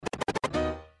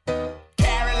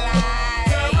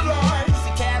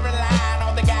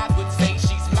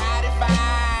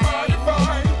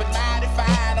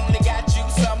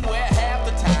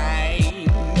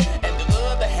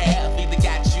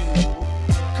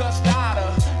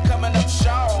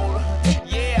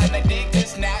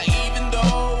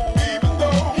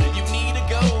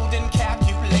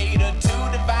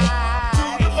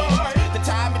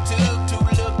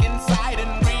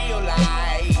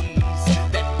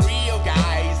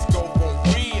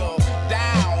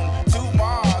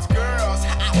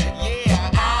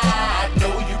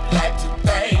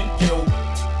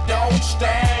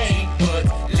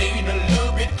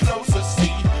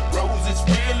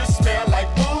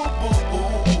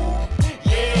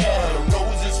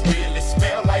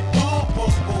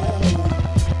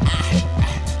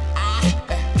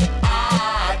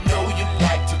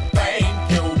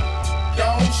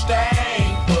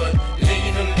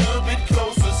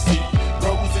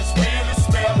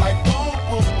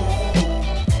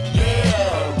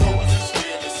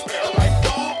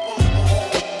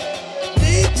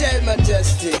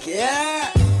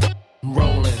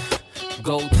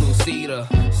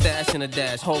cash in a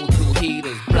dash, hold 2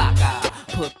 heaters, block eye,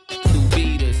 put 2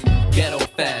 beaters, ghetto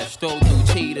fast, stroll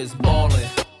through cheaters, ballin'.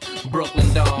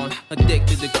 Brooklyn Dawn,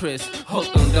 addicted to Chris,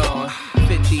 hooked on Dawn,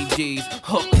 50 G's,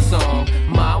 hooked a song.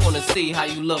 Ma, I wanna see how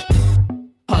you look,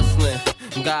 hustling.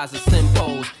 Guys are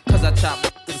simpos, cause I chop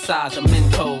the size of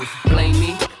Mentos. Blame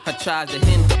me, I tried to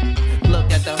hint.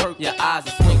 Look at the hurt, your eyes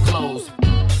are swing closed.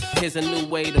 Here's a new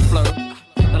way to flirt.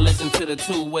 Now listen to the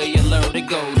 2-way alert, it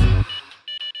goes.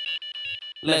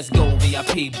 Let's go,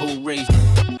 VIP, boo race.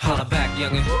 Holla back,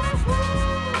 youngin'.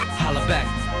 Holla back.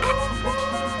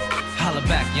 Holla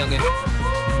back, youngin'.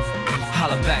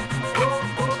 Holla back.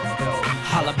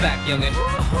 Holla back, youngin'.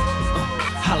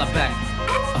 Holla back.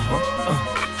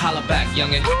 Holla back,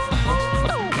 youngin'.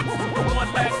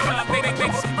 One last time, make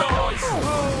some noise.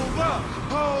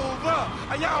 Hold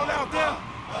up. Are y'all out there?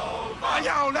 Are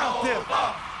y'all out there?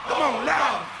 Come on,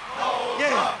 loud.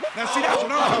 Yeah. Now see, that's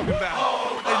what I'm talking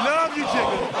about. They love you,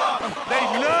 Jigga. They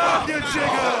love you,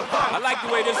 Jigga. I like the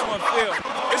way this one feels.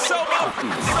 It's so up,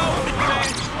 so man.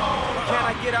 Can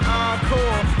I get an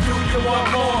encore? Do you want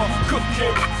more? Cook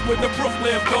it with the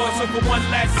Brooklyn boys. So for one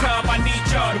last time, I need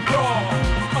y'all to roar.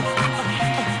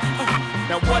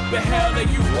 Now what the hell are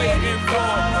you waiting for?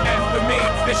 After me,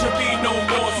 there should be no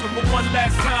more. So for one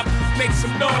last time, make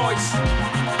some noise.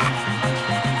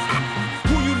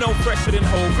 Who you know fresher than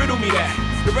Hov? Riddle me that.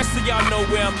 The rest of y'all know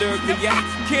where I'm lyrically at.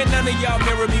 Can't none of y'all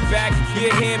mirror me back.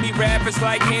 Yeah, hear me rap, it's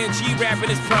like Han G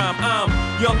rapping his prime. I'm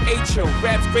Young H.O.,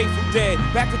 raps Grateful Dead.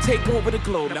 Back to take over the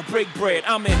globe, now break bread.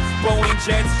 I'm in Boeing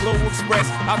Jets, Global Express.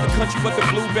 Out the country, but the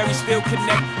blueberries still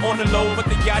connect. On the low, but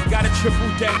the yacht got a triple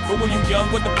deck. But when you young,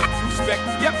 what the f*** you expect?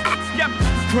 Yep.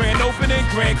 Grand opening,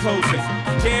 grand closing.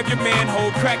 Damn your manhole,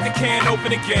 crack the can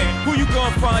open again. Who you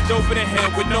gonna find open in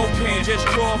him with no pen? Just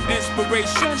draw up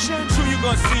inspiration. Who you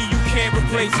gonna see you can't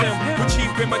replace him with cheap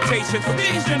imitations from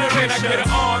these generations? Can I get an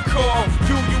encore?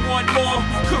 Do you want more?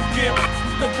 Cook him,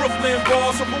 the Brooklyn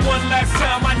Balls. So for one last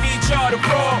time, I need y'all to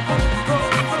roar.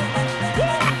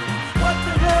 What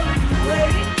the hell are you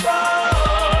waiting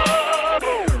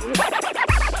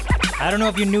for? I don't know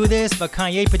if you knew this, but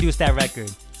Kanye produced that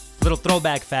record. Little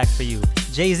throwback fact for you.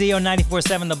 Jay-Z on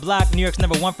 94.7 The Block, New York's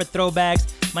 #1 for throwbacks.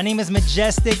 My name is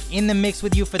Majestic, in the mix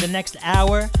with you for the next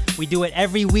hour. We do it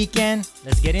every weekend.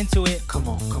 Let's get into it. Come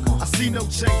on. I see no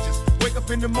changes. Wake up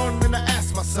in the morning and I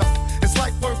ask myself, is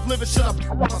life worth living? Should I be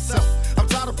myself? I'm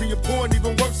tired of being poor and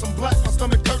even worse, I'm black. My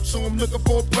stomach hurts, so I'm looking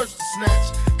for a purse to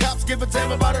snatch. Cops give a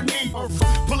damn about a need.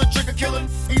 Pull a trigger, killing,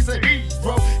 he's a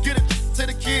hero. Get it to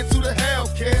the kids who the hell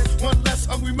cares. One less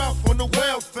hungry mouth on the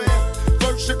welfare.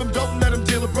 First ship them, don't let them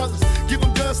deal with brothers. Give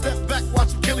them guns, step back, watch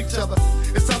them kill each other.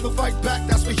 It's time to fight back,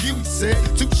 that's what Huey said.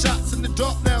 2 shots in the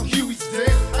dark, now Huey's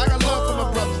dead. I got love for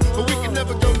my brothers, but we can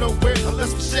never go nowhere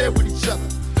unless we share with each other.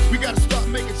 We gotta start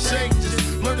making changes.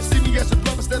 Learn to see me as a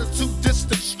brother instead of 2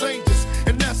 distant strangers.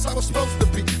 And that's how it's supposed to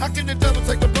be. How can the devil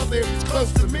take a brother if he's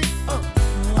close to me?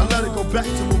 I let it go back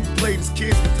to when we played as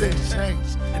kids, but then it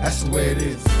changed. That's the way it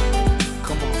is.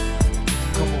 Come on.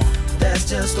 That's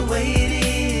just the way it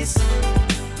is.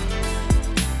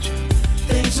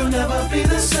 Things will never be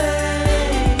the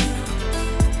same.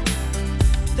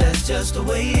 That's just the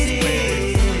way it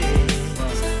is.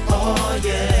 Oh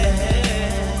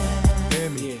yeah. Hear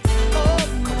me.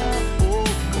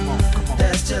 Come on.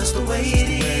 That's just the way it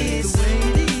is.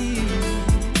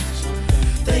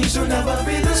 Things will never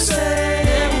be the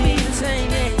same.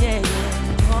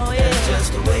 Oh yeah. That's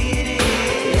just the way it is.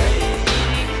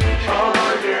 Oh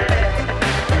yeah.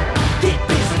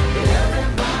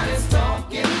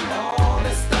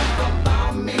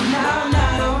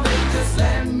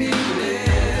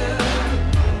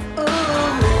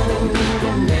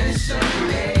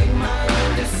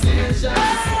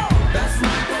 That's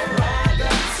my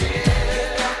prerogative.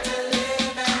 Got to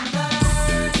live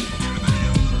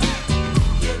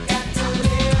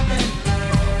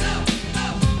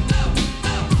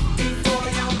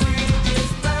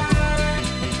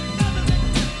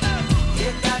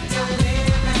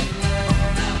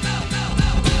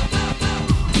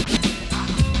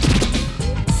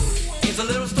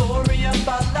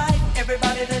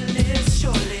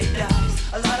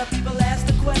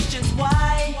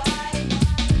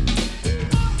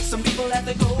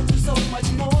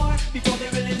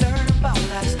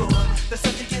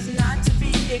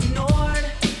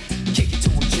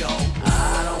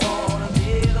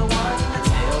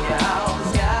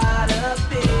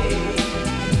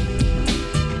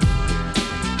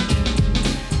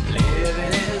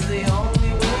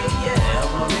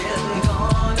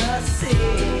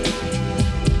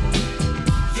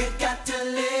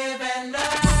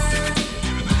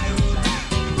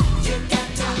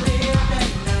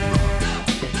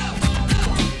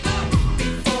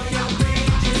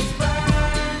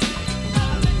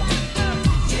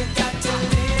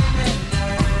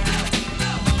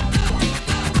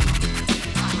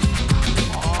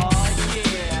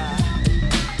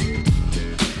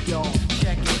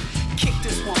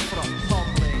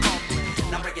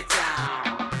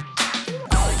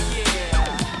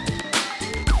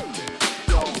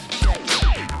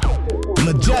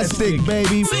Majestic,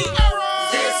 baby.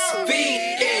 This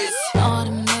beat is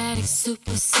automatic,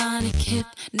 supersonic,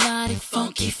 hypnotic,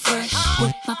 funky, fresh.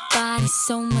 With my body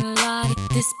so melodic,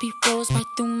 this beat rolls right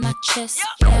through my chest.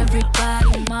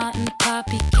 Everybody, Martin,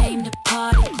 Poppy came to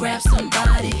party. Grab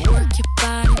somebody, work your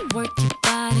body, work your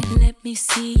body. Let me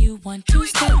see you 1, 2,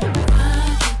 step. Rock it,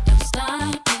 don't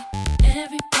stop it.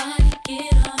 Everybody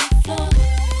get on the floor.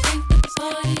 Bring the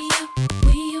party up.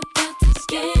 We about to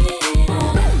get it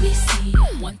on. Let me see you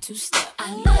 1, 2, step.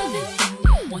 I love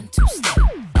it. 1, 2, step.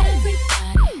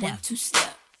 Everybody, 1, 2,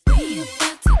 step. We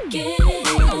about to get it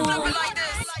on.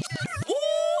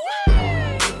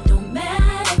 It don't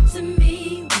matter to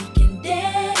me. We can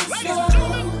dance slow.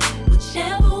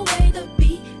 Whichever way the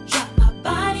beat drop, our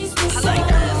bodies will slow.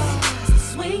 So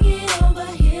swing it over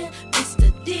here,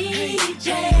 Mr. DJ,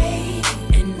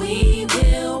 and we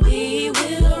will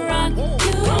rock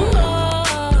you.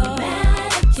 No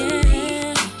matter to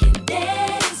me, we can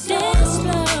dance slow.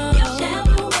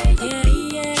 Whichever way the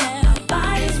beat drop, our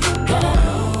bodies will go.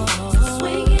 So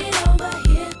swing it over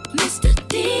here, Mr.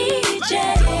 DJ,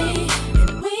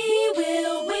 and we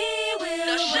will rock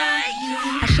you.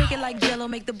 I shake it like Jello,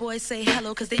 make the boys say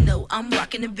hello, cause they know I'm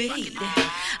rocking the beat.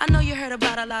 I know you heard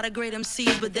about a lot of great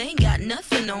MCs, but they ain't got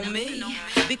nothing on me.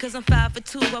 Because I'm 5 for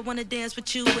 2, I wanna dance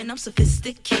with you, and I'm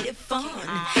sophisticated fun.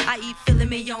 I eat filet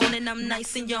mignon, and I'm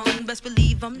nice and young. Best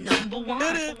believe I'm number one.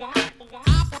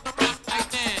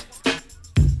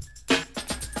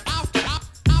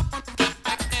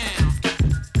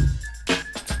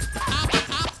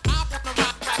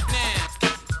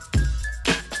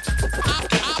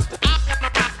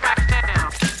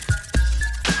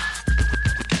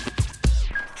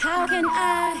 How can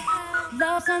I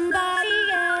love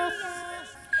somebody else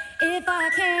if I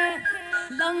can't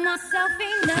love myself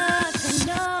enough to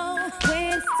know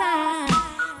when it's time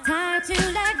to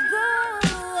let go?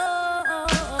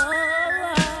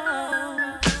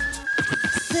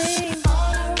 Sing.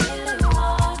 All I really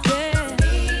want is to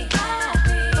be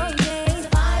happy. Oh, yeah. In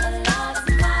spite of love's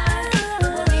smile,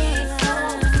 will be so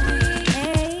sweet.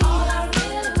 Hey. All I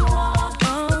really want is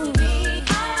to be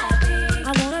happy. I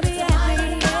wanna be happy.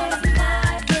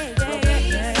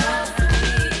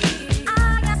 I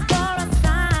ask for a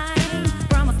sign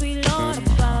from a sweet Lord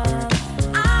above.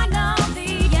 I know the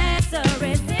answer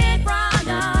is in front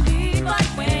of me, but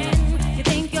when you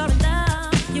think you're in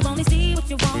love, you only see what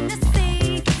you want to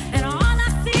see, and all I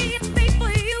see is me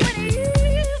for you and you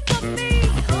for me.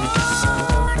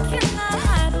 Oh, I cannot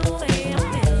hide the way I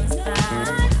feel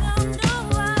inside.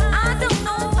 I don't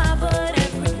know why, but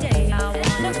every day I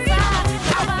wanna cry.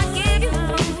 If I give you one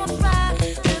more try,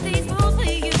 to these rules for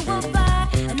you will buy,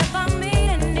 and if I mean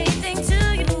anything to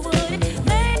you, would it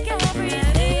make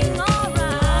everything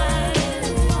alright?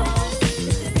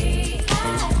 To be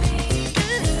happy,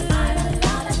 I don't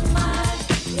know that's mine.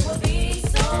 It would be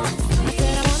so sweet. I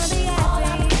said I wanna be happy. All I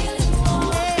really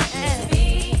want is to be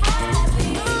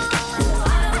happy.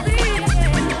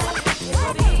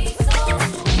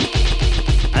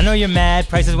 I know you're mad.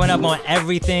 Prices went up on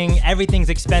everything. Everything's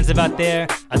expensive out there.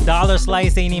 $1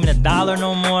 slice ain't even $1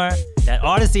 no more. That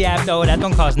Odyssey app though, that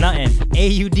don't cost nothing.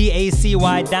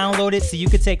 AUDACY. Download it so you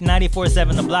can take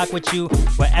 94.7 The Block with you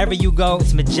wherever you go.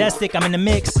 It's Majestic. I'm in the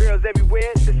mix. Girls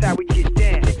everywhere, that's how we get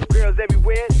down. Girls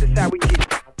everywhere, that's how we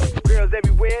get. Girls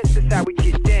everywhere, that's how we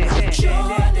get down.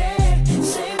 Jordan,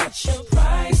 say what's your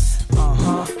price?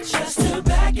 Just to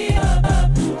back it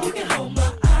up, you can hold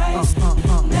my eyes.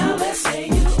 Now let's say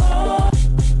you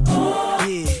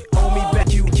Yeah, owe me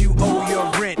back, you owe your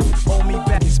rent. Owe me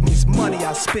back, it's money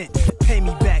I spent. Pay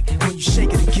me back when you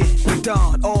shake it again.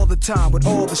 Dawn all the time with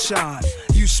all the shine.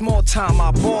 You small time, I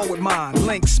ball with mine.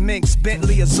 Lynx, Minx,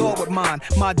 Bentley, Azor with mine.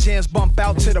 My jams bump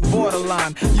out to the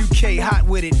borderline. UK hot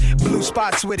with it, blue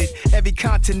spots with it. Every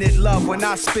continent love when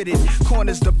I spit it.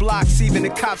 Corners the blocks, even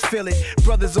the cops feel it.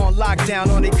 Brothers on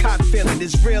lockdown on they cot feeling.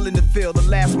 It's real in the field, the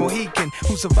last Mohican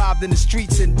who survived in the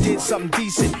streets and did something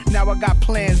decent. Now I got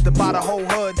plans to buy the whole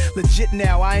hood. Legit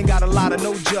now, I ain't got a lot of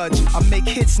no judge. I make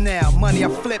hits now, money I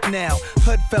flip now.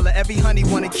 Hood fella, every honey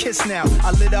wanna kiss now.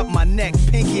 I lit up my neck,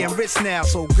 pinky and wrist now.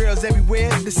 So girls everywhere,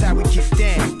 this how we get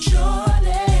down.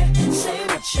 Jordan, say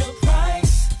what's your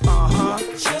price?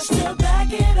 Just to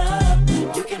back it up,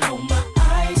 you can hold my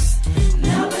ice.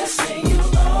 Now let's say you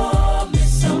owe me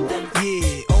something.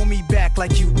 Yeah, owe me back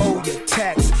like you owe your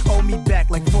tax. Owe me back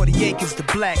like 40 acres to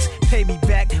blacks. Pay me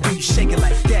back when you shake it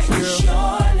like that, girl.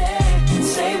 Jordan,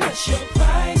 say what's your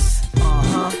price?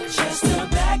 Just to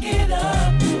back it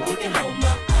up, you can hold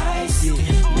my ice.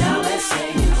 Now let's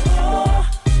say you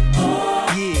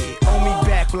Yeah, owe me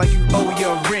back like you owe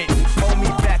your rent. Owe me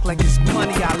back like it's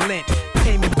money I lent.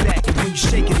 Pay me back when you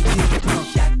shake it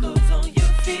again.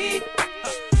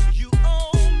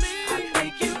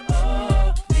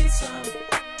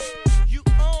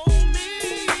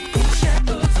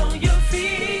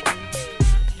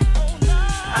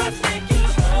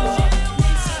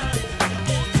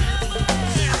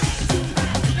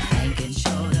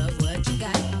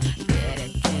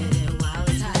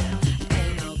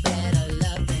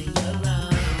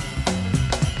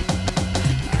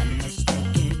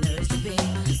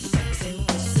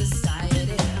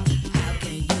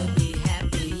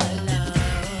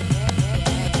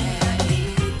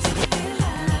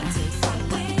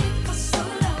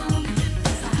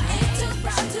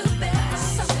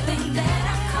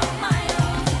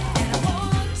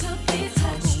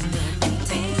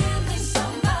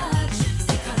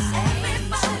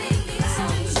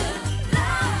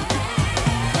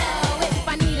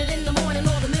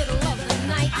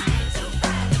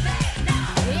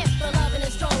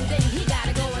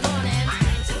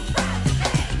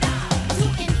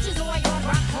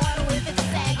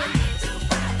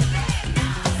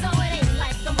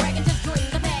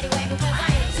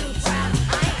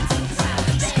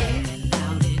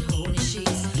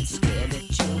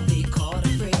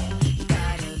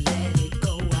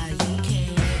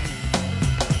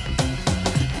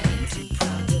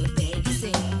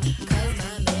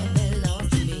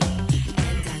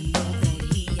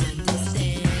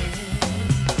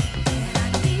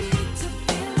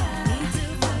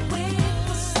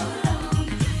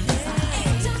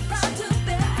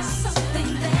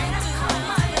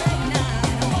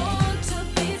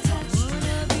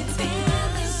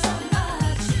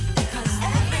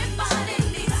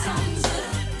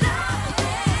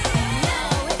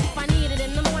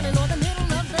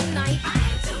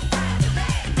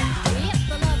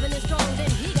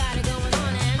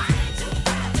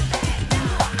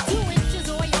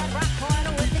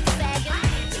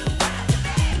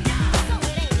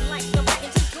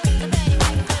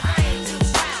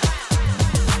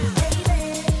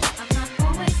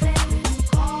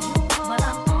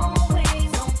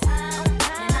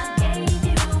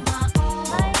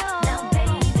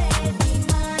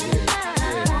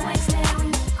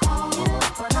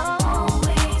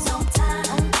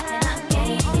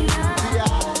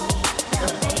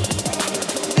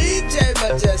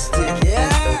 Majestic, yeah.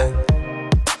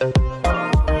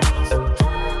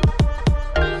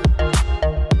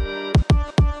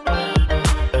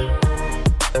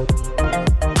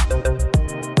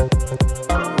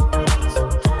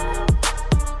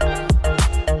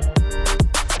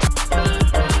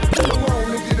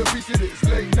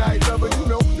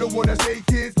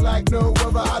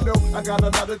 I got a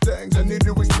lot of things I need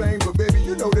to explain, but baby,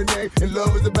 you know the name, and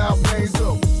love is about pain,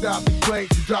 so stop the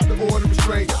complaints, you drop the order of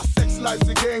restraint. Our sex life's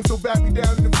a game, so back me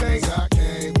down in the pain. I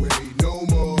can't wait no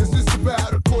more. This is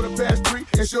about 3:15,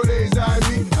 and sure days I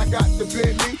mean, I got the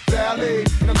Bentley Ballet,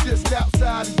 and I'm just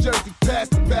outside of Jersey,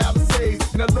 past the Palisades,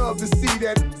 and I love to see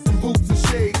that some boots and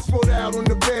shades spread out on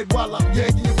the bed while I'm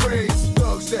yanking your braids.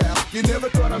 Thug style, you never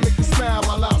thought I'd make you smile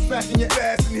while I'm smacking your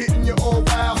ass and hitting you all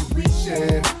wild. We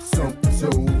share something so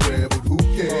rare, but who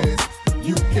cares?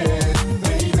 You care,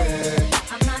 baby.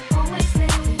 I'm not always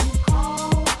there when you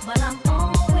call, but I'm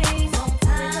always on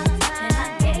time. And I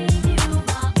gave you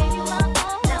my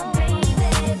all. Now, baby,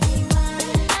 be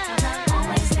mine. I'm not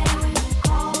always there when you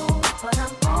call, but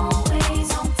I'm always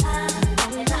on time.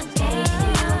 And I gave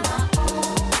you my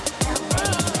all. Now,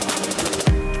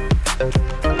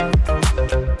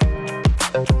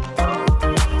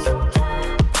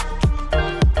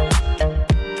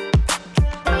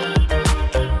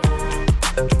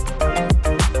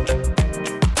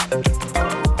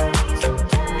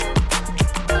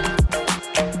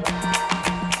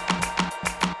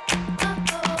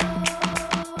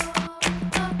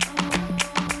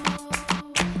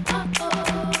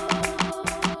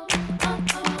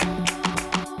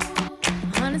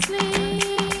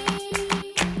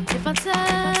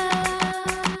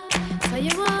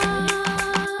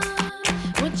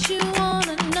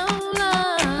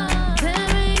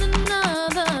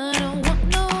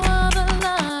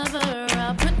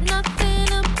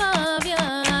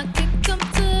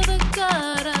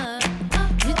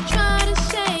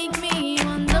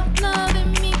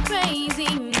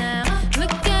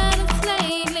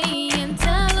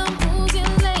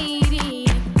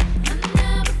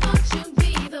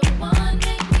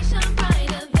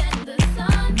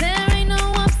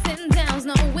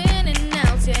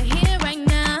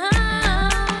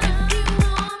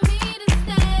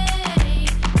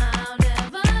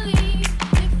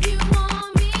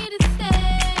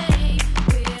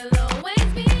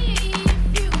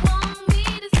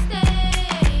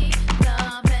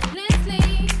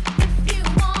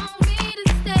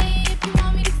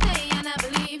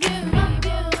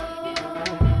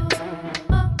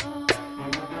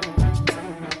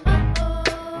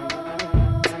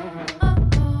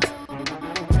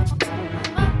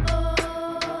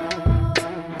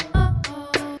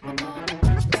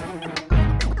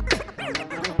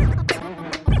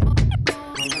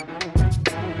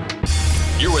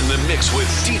 With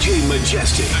DJ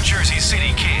Majestic, the Jersey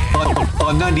City Kid,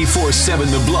 on 94.7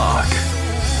 The Block.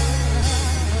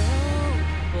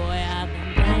 boy, I've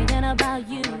been thinking about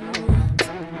you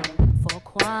for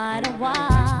quite a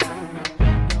while.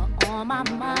 You're on my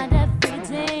mind every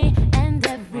day and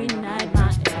every night. My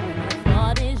every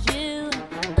thought is you.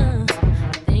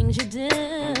 Things you do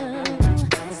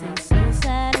seem so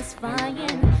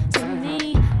satisfying to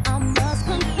me. I must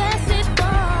confess it,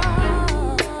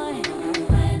 boy.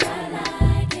 And I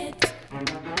like it.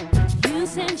 You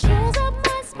send chills up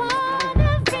my spine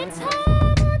every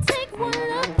time I take one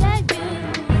look at you.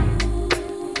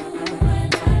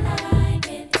 And I like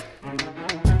it.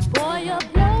 Boy, you're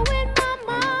blowing my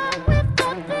mind with the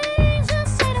things you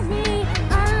say to me.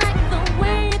 I like the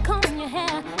way you comb your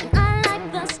hair, and I like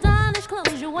the stylish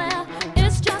clothes you wear.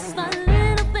 It's just the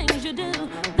little things you do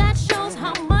that shows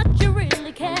how much you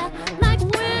really care. Like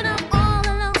when I'm all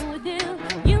alone with you,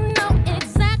 you know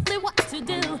exactly what to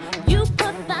do. You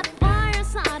put that fire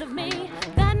inside of me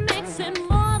that makes it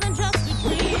more than just a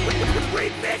dream.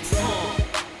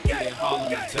 Yeah,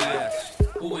 Harlem is bad.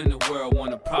 Who in the world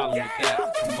want a problem with that?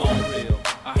 Come on, real.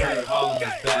 I heard Harlem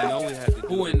is bad.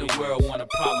 Who in the world want a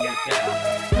problem with that?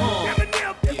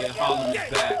 Yeah, Harlem is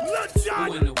bad.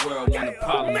 Who in the world want a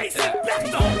problem with that?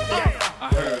 Come on, I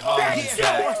heard Harlem is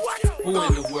bad. Who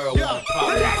in the world want a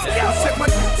problem with I that? said my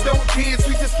dudes don't dance,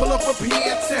 we just pull up a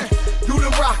pants and do the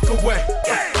rock away.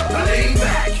 Lean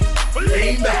back,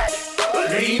 lean back,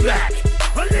 lean back,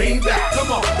 lean back.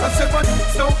 Come on. I said my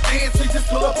dudes don't dance, we just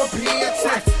pull up a pants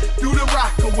and do the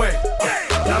rock away.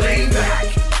 Now lean back,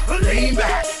 lean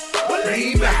back,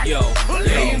 lean back. Yo,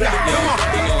 lean back. Come on.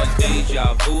 you know it's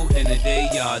deja vu, and the day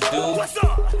y'all do,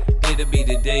 it'll be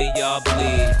the day y'all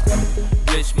bleed.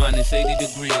 Rich minus 80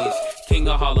 degrees, king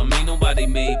of Harlem, ain't nobody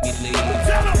made me leave.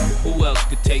 Who else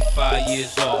could take 5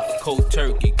 years off? Cold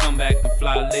turkey, come back and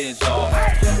fly lids off.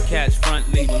 Catch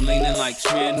front, leave them leaning like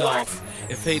Smirnoff.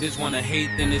 If haters wanna hate,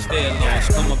 then it's their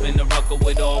loss. Come up in the rucker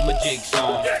with all my jigs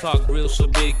on. Talk real so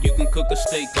big, you can cook a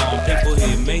steak on. People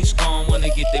hear Mace gone when they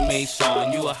get their mace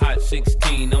on. You a hot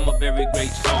 16, I'm a very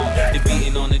great song. They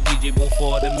beating on the DJ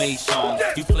before the Mace song.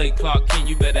 You play Clark Kent,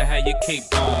 you better have your cape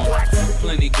on.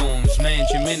 Plenty goons,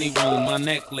 mansion, mini room. My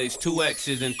necklace, 2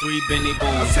 X's and 3 Benny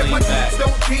Booms. Said my Lean back. dudes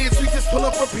don't dance, we just pull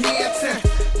up a pants and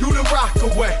do the rock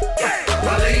away.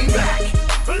 Lean back,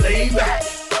 lean back,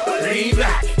 lean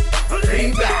back.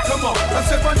 Lean back, come on. I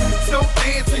said my dudes don't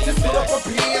dance, we just pull up a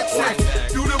pants and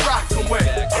do the rock away.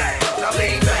 Now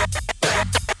lean back.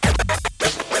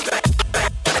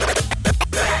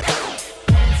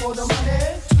 For the money,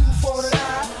 2 for the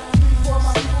lie, 3 for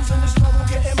my peoples in the struggle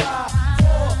getting by.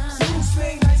 4, you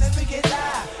swing nice and pick it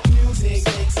high. Music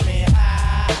makes me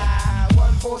high.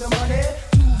 1 for the money,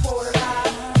 2 for the lie,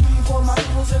 3 for my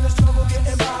peoples in the struggle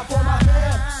getting by. For my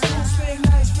fam, you swing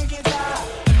nice, pick it high.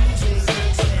 Music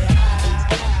makes me high.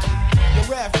 The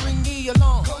rap, bring me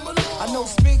along. I know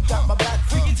Spink got my back.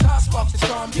 Freaking top spark the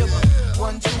charm giver.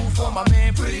 1, 2 for my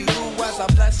man, Pretty Lou. As I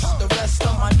bless the rest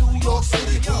of my New York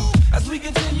City crew. As we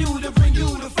continue to bring you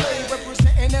the flavor,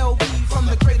 representing LB from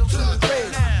the cradle to the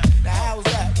grave. Now how's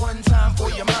that? 1 time for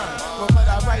your mind. Well, but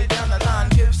I write down the line,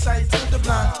 give sight to the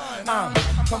blind. I'm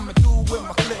coming through with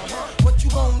my clip. What you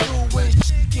gonna do when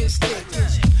shit gets thick?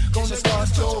 Is you gonna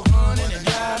start your running and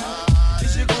hiding?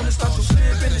 Is you gonna start your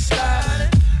slipping and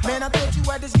sliding? Man, I thought you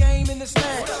had this game in the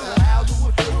snatch. Well, how do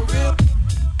it feel real?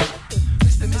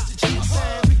 Mr. Cheeks,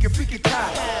 freaky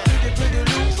cop, pretty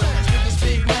loose, with this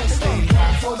big nice thing.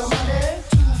 1 for the money,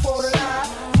 2 for the lie,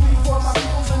 3 for my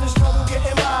peoples in the struggle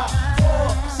getting by.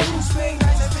 4, you swing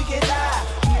nice and pick it high.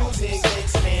 Music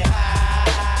makes me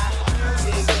high.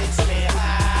 Music makes me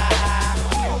high.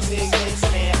 Music makes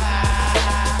me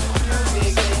high.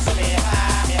 Music makes me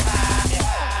high.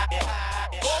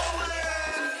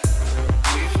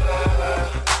 We fly high,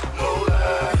 no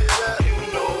lie, you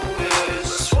know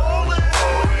this.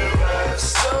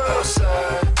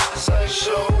 Outside, like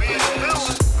show is. We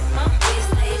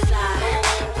stay fly,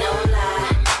 no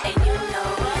lie, and you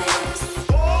know this.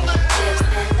 Lips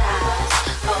and thighs,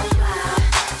 oh my,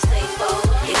 stay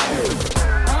focused.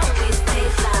 We stay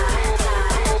fly, we stay fly,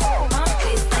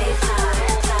 we stay fly,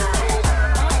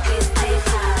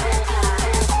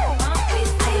 we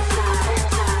stay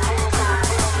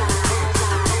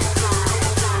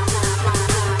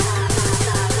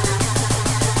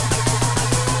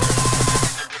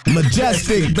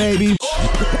Majestic, baby. Move,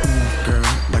 girl,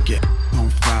 like it on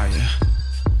fire.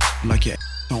 Like it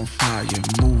on fire.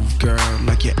 Move, girl,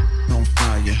 like it on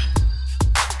fire.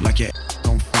 Like it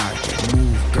on fire.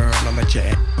 Move, girl, I let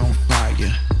you on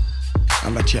fire. I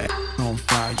let you on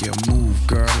fire. Move,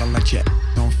 girl, I let you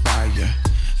on fire.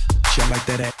 Shit like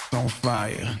that on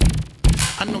fire.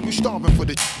 I know you starving for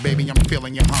this, baby, I'm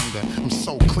feeling your hunger. I'm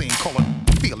so clean, call it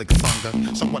Felix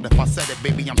Hunger. So what if I said it,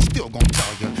 baby, I'm still gonna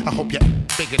tell you. I hope you're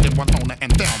bigger than Winona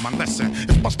and Thelma. Listen,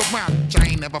 it's bust around, I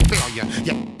ain't never fail you.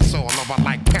 Yeah, it's all over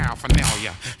like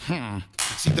paraphernalia.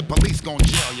 See, the police gon'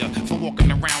 jail you for walking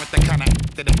around with the kind of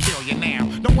that'll kill you now.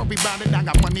 Don't worry about it, I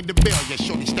got money to bail you.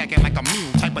 Shorty stacking like a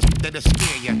mule, type of that'll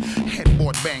scare you.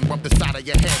 Headboard bang, rub the side of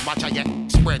your head. Watch how your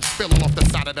spread, spill off the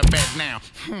side of the bed now.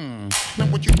 Now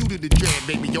what you do to the dread,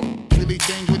 baby, yo, really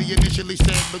changed what he initially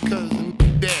said because I'm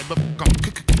dead, but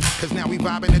cause now we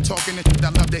vibing and talking and shit. I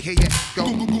love to hear you go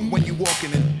when you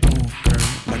walking and move, girl,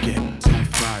 like it's on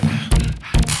fire.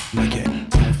 Like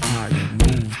it's on fire.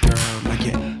 Move, girl, like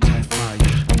it's on fire.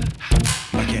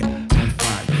 Like it's on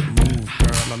fire. Move,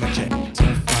 girl, I let you on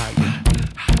fire.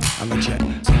 I let you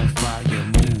on fire.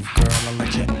 Move, girl, I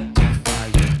let you on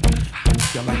fire.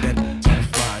 Y'all like that on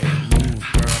fire. Move,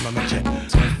 girl, I let you on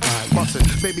fire. Bust it,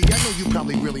 baby, I know you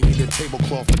probably really need a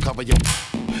tablecloth to cover your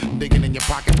digging in your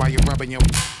pocket while you're rubbing your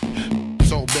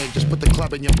so big, just put the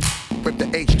club in your rip the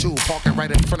H2, park it right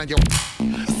in front of your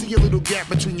I see a little gap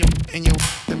between your and your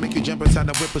then make you jump inside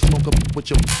the whip and smoke up with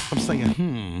your I'm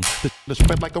saying, the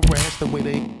spread like a rash, the way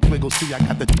they wiggle, see I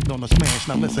got the on the smash.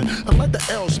 Now listen, I let the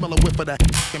L smell a whiff of that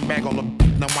and bag all the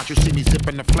now watch you see me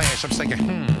zipping the flash. I'm saying,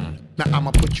 now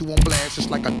I'ma put you on blast, it's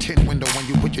like a tin window when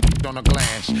you put your on a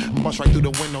glass. Bust right through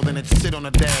the window, then it sit on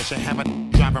the dash and have it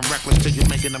driving reckless till you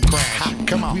making them crash.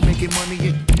 Come on, we making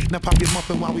money, now pop your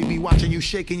muffin while we be watching you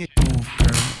shaking your move,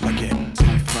 girl, like it's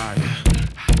on fire.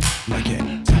 Like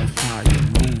it's on fire.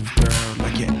 Move, girl,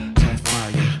 like it's on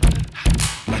fire.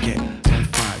 Like it's on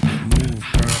fire. Move,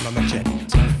 girl, I let you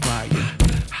on fire.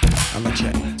 I let you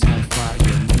on fire.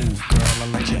 Move, girl, I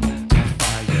let you on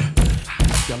fire.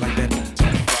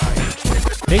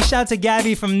 Big shout to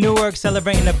Gabby from Newark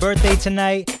celebrating a birthday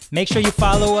tonight. Make sure you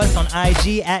follow us on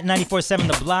IG at 947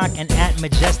 The Block and at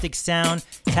Majestic Sound.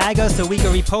 Tag us so we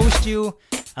can repost you.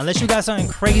 Unless you got something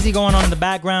crazy going on in the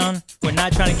background, we're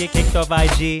not trying to get kicked off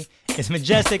IG. It's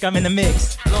Majestic, I'm in the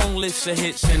mix. Long list of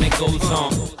hits and it goes on,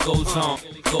 goes on,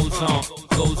 goes on,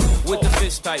 goes on. With the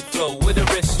fist type flow, with the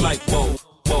wrist like whoa,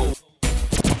 whoa,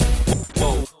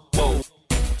 whoa, whoa, whoa,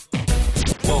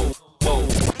 whoa, whoa,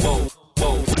 whoa,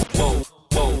 whoa,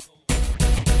 whoa.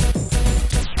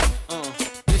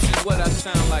 This is what I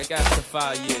sound like after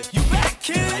 5 years. You back,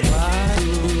 kid?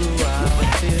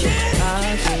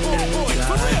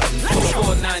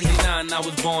 Before 99, I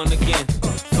was born again.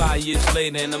 5 years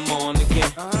later and I'm on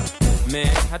again.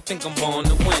 Man, I think I'm born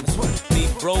to win. Be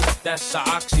broke, that's an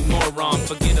oxymoron.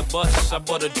 Forget a bus, I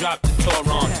bought a drop to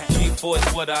Toron. G4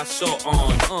 is what I saw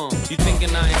on. You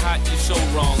thinking I ain't hot, you're so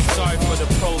wrong. Sorry for the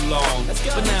prolong,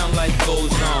 but now life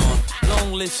goes on.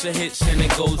 Long list of hits and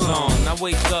it goes on. I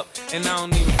wake up and I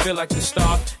don't even feel like the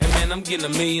star. And man, I'm getting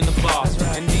 $1 million a bar.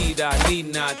 Indeed, I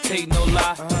need not take no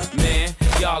lie. Man,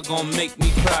 y'all gon' make me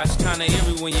cry. It's kinda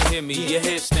eerie when you hear me, your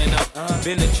head stand up.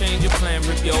 Been a change of plan,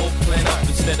 rip your old plan up.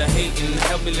 Instead of hating,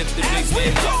 help me lift the big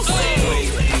man up. Wait,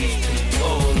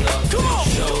 hold up,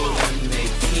 show them they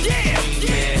keep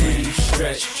me. Breathe,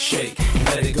 stretch, shake,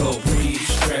 let it go. Breathe,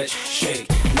 stretch, shake,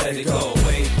 let it go.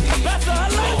 Wait, hold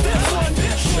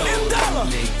up, show them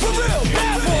they keep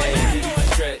me. Breathe,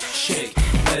 stretch, shake,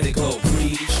 let it go.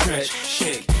 Breathe, stretch,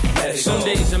 shake. Some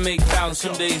days I make thousands,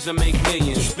 some days I make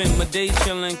millions. Spend my day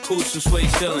chillin', cool some suede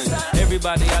ceilings.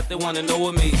 Everybody out there wanna know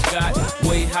what Mace got.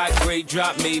 Way high grade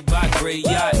drop made by great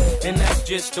yacht. And that's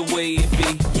just the way it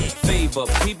be. Favor,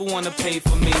 people wanna pay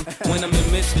for me. When I'm in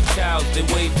Mr. Childs, they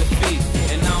waive the fee.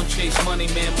 And I don't chase money,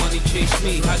 man, money chase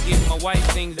me. I give my wife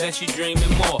things that she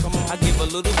dreaming more. I give a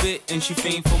little bit and she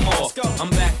fiend for more. I'm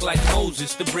back like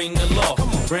Moses to bring the law.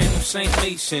 Brand new St.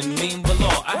 Mason, mean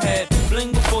below. I had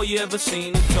bling before you ever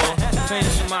seen it talk.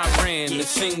 Fans from Iran to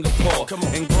Singapore.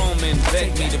 And grown men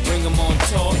beg me to bring them on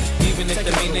tour. Even if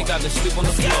they mean they gotta sleep on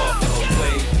the floor.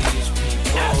 Wait, these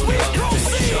people up and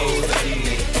show them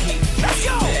they keep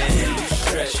dreaming.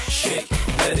 Stretch, shake,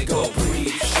 let it go.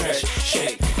 Breathe, stretch,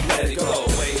 shake, let it go.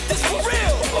 Wait, this for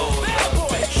real.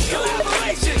 Up and show them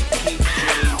they keep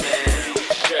dreaming.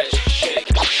 Stretch, shake,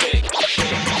 shake,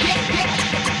 shake.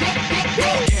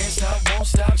 Can't stop, won't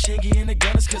stop, shaky in the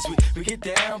gunners, cause we get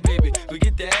down, baby, we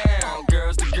get down.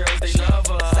 Girls, the girls, they love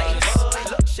us.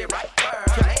 Look, shit right there.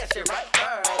 Shit right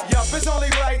there. Yup, it's only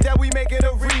right that we make it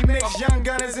a remix. Young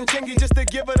Gunners and Chingy just to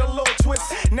give it a little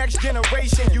twist. Next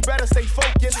generation, you better stay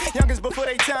focused. Youngins before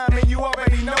they time, and you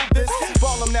already know this.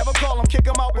 Ball them, never call them, kick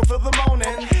them out before the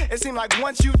morning. It seems like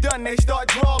once you done, they start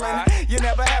drawling. You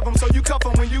never have them, so you cuff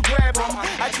them when you grab them.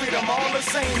 I treat them all the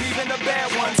same, even the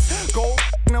bad ones. Gold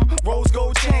them, rose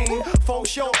gold chain, full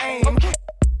show aim.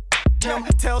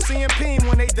 Tell CMP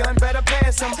when they done better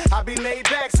pass them. I be laid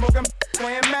back, smoking,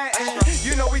 playing Madden.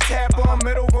 You know we tap on,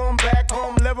 middle room, back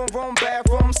home, living room,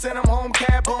 bathroom, send them home,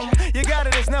 cab them. You got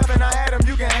it, it's nothing, I had them,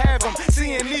 you can have them.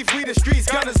 Seeing Leaf, we the streets,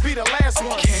 Gunners be the last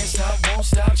one. Can't stop, won't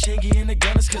stop, shaky in the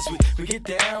gunners, cause we get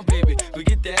down, baby, we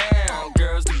get down.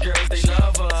 Girls, the girls, they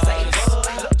love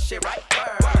us. Look, shit right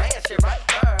there, man, shit right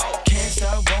there. Can't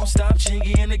stop, won't stop,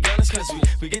 shaky in the gunners, cause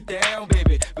we get down,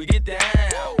 baby, we get down.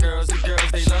 Girls, the girls,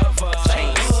 they love us.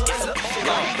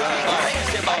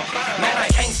 Man, I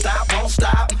can't stop, won't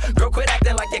stop. Girl, quit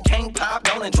acting like you can't pop,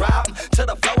 don't and drop. To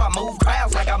the flow, I move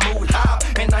crowds like I moved hop.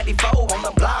 In 94 on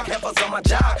the block, helpers on my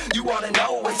job. You wanna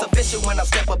know it's official when I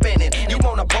step up in it. You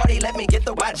wanna party, let me get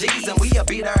the YGs and we'll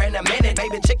be there in a minute.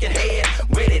 Baby, chicken head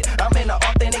with it. I'm in the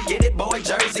authentic, get it, boy,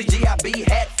 jersey. GIB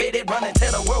hat fitted, running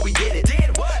to the world, we did it.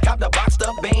 Cop the boxed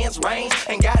up bands, range,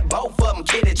 and got both of them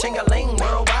kitted. Ching-a-ling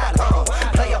worldwide,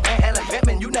 Play up and handle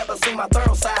pimpin', you never see my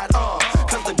thorough side,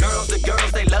 Cause the girls,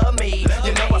 they love me.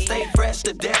 You know I stay fresh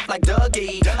to death like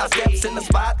Dougie. I steps in the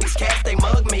spot, these cats, they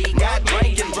mug me. Got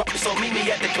drink and drunk, so meet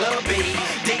me at the club B.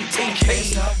 DTP. Can't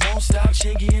stop, won't stop,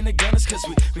 shaky in the gunners, cause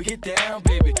we get down,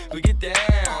 baby, we get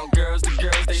down. Girls, the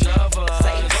girls, they love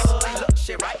us. Look,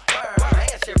 shit right there, man,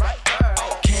 shit right there.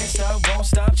 Can't stop, won't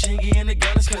stop, shaky in the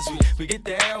gunners, cause we get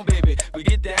down, baby, we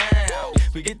get down.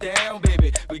 We get down,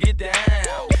 baby, we get down.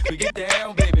 We get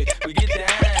down, baby, we get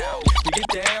down. We get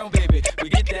down, baby, we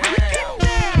get down.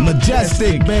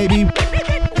 Majestic, baby.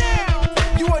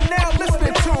 You are now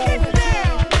listening to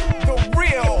The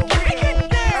Real,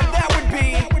 and that would be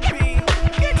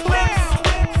Clips,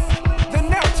 the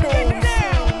Neptunes,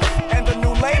 and the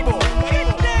new label.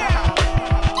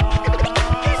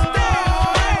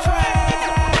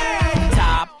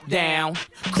 Top down,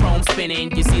 chrome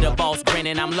spinning. You see the boss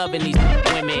grinning. I'm I'm loving these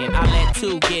women. I let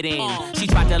two get in. She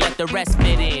tried to let the rest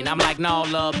fit in. I'm like, no,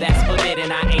 love, that's forbidden.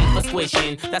 I ain't for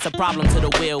squishing. That's a problem to the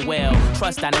will well.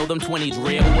 Trust, I know them 20s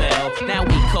real well. Now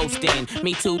we coasting.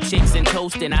 Me two chicks and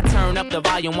toasting. I turn up the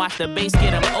volume, watch the bass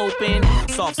get them open.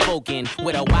 Soft spoken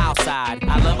with a wild side.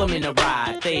 I love them in the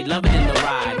ride. They love it in the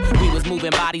ride. We was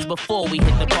moving bodies before we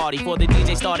hit the party. Before the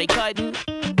DJ started cutting.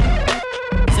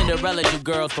 Cinderella, you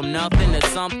girls from nothing to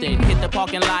something. Hit the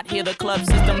parking lot, hear the club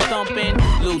system thumping.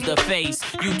 Lose the face.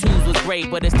 You twos was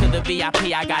great, but it's to the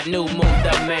VIP. I got new moves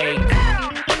to make.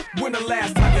 When the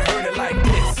last time you heard it like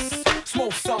this?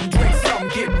 Smoke some, drink some,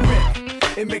 get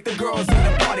ripped. And make the girls in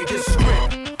the party just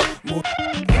strip.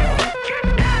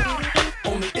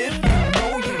 Only if you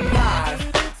know you live.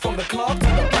 From the club to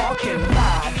the parking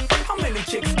lot. How many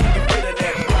chicks can you fit in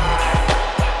that ride?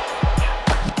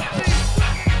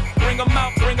 Bring 'em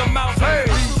out, bring 'em out, hey.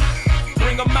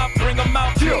 Bring 'em out, bring 'em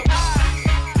out, yeah.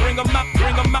 Bring 'em out,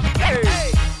 bring 'em out, hey.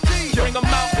 Bring 'em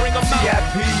out, bring 'em out.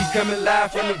 VIP coming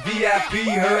live from the VIP.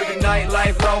 Heard the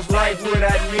nightlife, lost life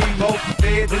without me. Most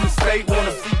feds in the state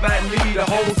wanna see by me. The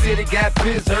whole city got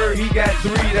pissed, heard he got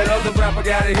 3. That other rapper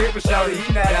got a hit, but shouted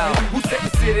he not out. Who set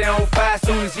the city on fire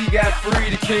soon as he got free?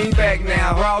 The king back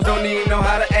now. Raws don't even know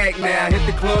how to act now. Hit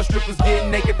the club, strippers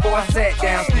getting naked before I sat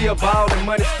down. Still ballin',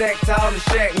 money stacked tall in the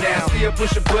shack now. Still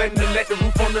push a button to let the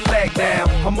roof on the lag down.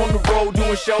 I'm on the road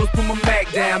doing shows, put my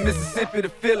Mac down. Mississippi to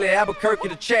Philly, Albuquerque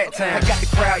to Chat Town. I got the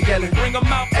crowd yelling, bring 'em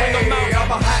out, bring 'em out. All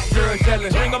my hot girls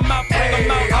yelling, bring 'em out, bring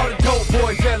 'em out. All the dope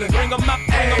boys yelling, bring 'em out,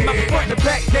 bring 'em out. Front the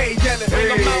back, they yelling,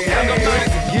 bring 'em out, bring 'em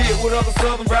out. Yeah, what other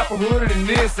southern rapper hooded than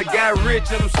this? I got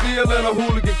rich and I'm still in a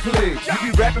hooligan clique.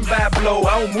 You be rapping by blow,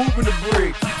 I don't move in the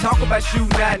brick. Talk about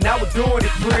shooting out, now we're doing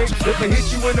it, prick. If I hit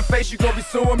you in the face, you gon' be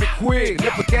suing me quick.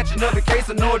 If I catch another case,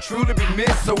 I know it truly be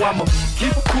missed. So I'ma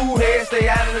keep a cool head, stay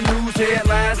out of the news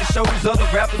headlines, and show these other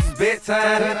rappers it's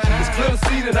bedtime. It's clear to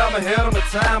see that I'm ahead of my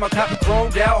time. I caught the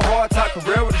chromed out, hard top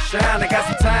career with a shine. I got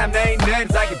some time, they ain't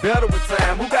nothing, I get better with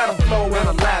time. Who got a flow and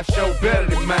a live show better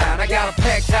than mine? I got a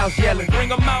packed house yelling,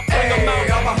 bring 'em out, bring 'em out.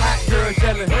 All my hot girls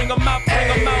yelling, bring 'em out, bring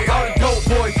 'em out. All the dope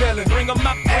boys yelling, bring 'em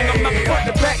out, bring 'em out. Front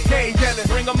the back, they yelling,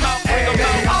 bring 'em out, bring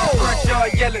 'em out. Front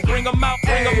yard yelling, bring 'em out,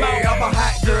 bring 'em out. All my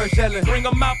hot girls yelling, bring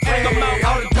 'em out, bring 'em out.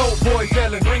 All the dope boys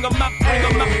yelling, bring 'em out, bring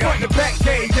 'em out. Front the back,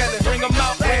 they yelling, bring 'em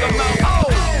out, bring 'em out.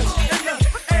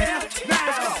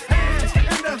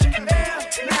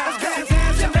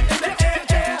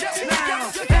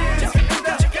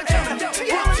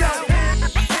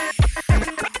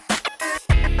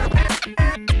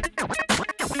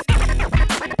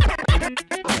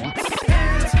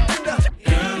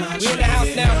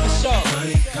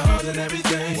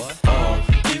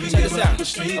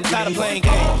 I'm tired of playing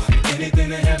games. Anything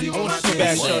to have you on my team.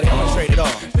 Bad shorty, I'm gonna trade it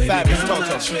off. Fabulous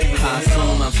Toto. I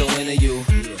assume I'm so into you.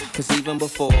 Cause even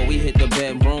before we hit the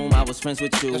bedroom, I was friends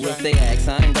with you. If they ask,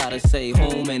 I ain't gotta say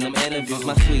whom in them interviews.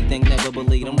 My sweet thing never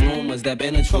believed them rumors that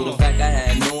been true. The fact I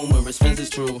had numerous friends is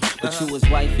true. But you was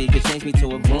wifey, could change me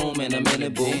to a broom in a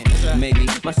minute, boo. Maybe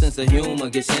my sense of humor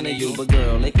gets into you. But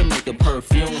girl, they can make a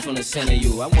perfume from the scent of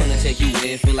you. I wanna take you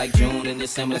where it feel like June and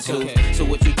December too. So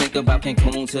what you think about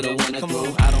Cancun to the winter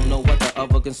through? I don't know what the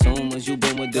other consumers you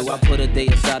been with do. I put a day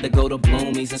aside to go to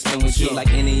Bloomies and spend with you.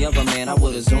 Like any other man, I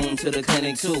would've zoomed to the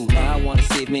clinic too. Now I wanna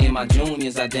see if me and my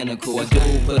junior's identical. A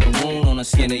dude put a wound on the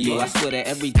skin of you. I swear that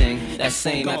everything that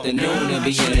same afternoon and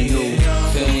be in the news.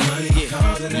 Feel me?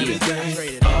 Yeah.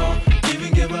 Trade it all.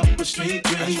 Even give up a street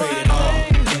dream. Trade it all.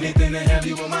 Anything to have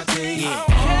you on my team.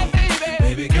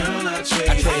 Baby girl, I trade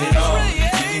it all.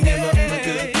 Even give up a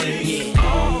good thing.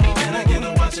 And I get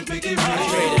to watch it pick it right.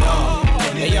 Trade it all.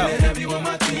 Anything to have you on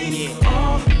my team.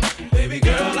 Baby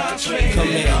girl, I trade Come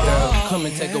it in, all. girl. Come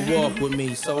and take a walk with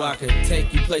me so I could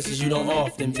take you places you don't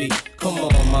often be. Come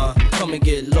on, ma, come and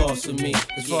get lost with me.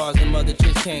 As far as them other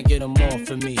chicks can't get them off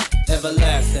for me.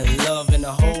 Everlasting love in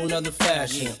a whole nother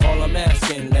fashion. All I'm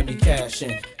asking, let me cash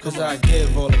in. Cause I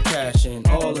give all the cash in.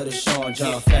 All of the Sean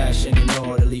John fashion in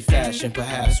orderly fashion.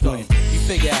 Perhaps when you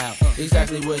figure out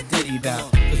exactly what Diddy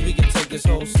bout. Cause we can take this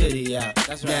whole city out.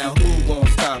 Now who gon'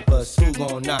 stop us? Who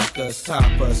gon' knock us?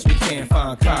 Top us? We can't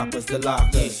find coppers to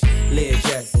lock us. Lead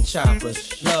jacks and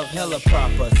choppers. Love hella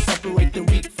proper. Separate the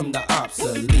weak from the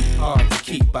obsolete. Hard to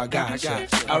keep, I got ya.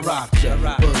 I rock ya.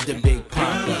 Word the big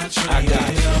papa. I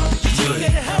got ya.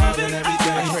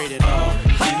 I trade it all.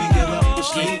 Even give up the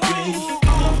street dream.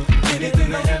 Anything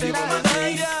to have you on my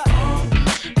team.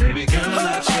 Baby girl,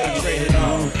 I trade it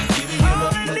all. Even give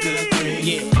up my good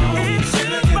dream.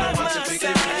 Said I get to watch it pick it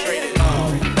right. Trade it all.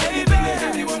 Anything to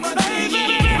have you on my team.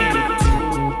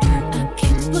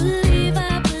 I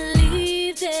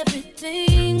believed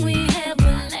everything we had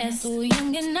would last. So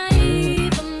young and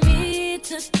naive.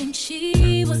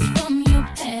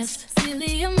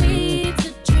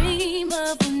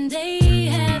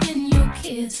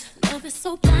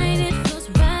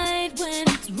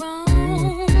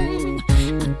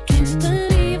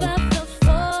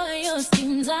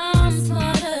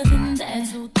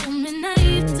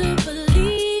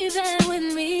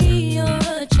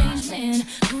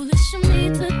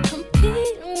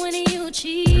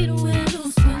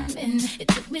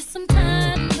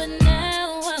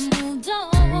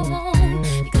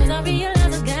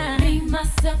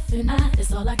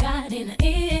 that's all I got in the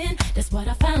end. That's what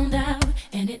I found out,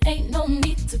 and it ain't no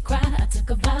need to cry. I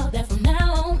took a vow that from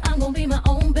now on I'm gonna be my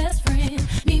own best friend.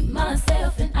 Me,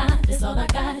 myself, and I, that's all I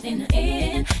got in the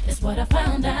end. That's what I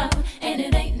found out, and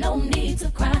it ain't no need to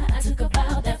cry. I took a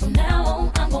vow that from now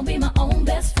on I'm gonna be my own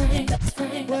best friend.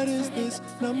 What is this?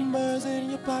 Numbers in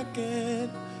your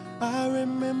pocket. I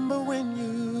remember when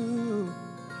you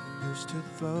used to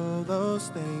throw those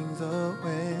things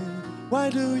away. Why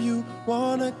do you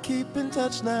wanna keep in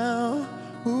touch now?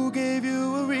 Who gave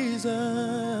you a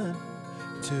reason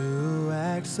to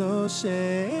act so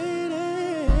shady?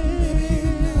 Maybe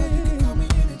now you can call me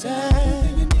anytime.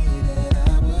 Anything you needed,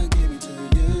 I will give it to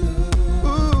you.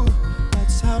 Ooh,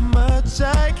 that's how much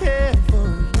I care for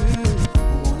you.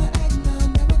 Wanna act now,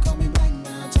 never call me back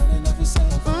now. Turning off your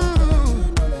cell phone, girl,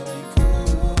 you know that ain't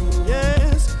cool.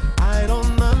 Yes, I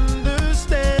don't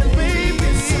understand, baby.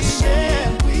 It's a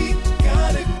shame we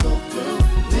gotta go through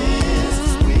this.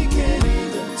 We can't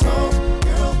even talk,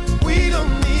 girl. We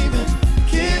don't even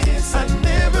kiss. I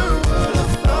never would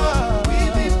have thought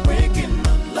we'd be breaking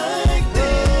up like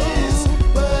this,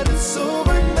 but it's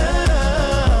over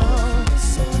now.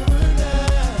 It's over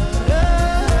now.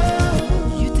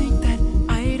 You think that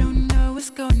I don't know what's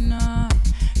going on,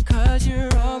 'cause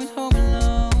you're always home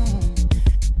alone,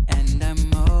 and I'm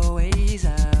always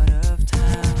out of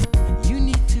town. You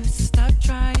need to stop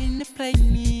trying to play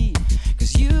me,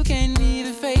 'cause you can't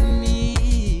even fake me.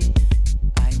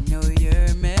 I know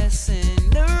you're messing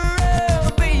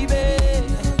around, baby.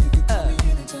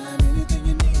 Anything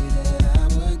you needed, I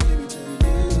will give it to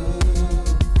you.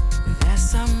 That's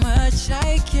how much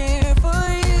I care for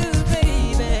you,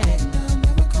 baby.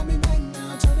 Never call me back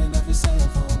now, turning off your cell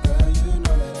phone, girl, you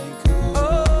know that ain't cool.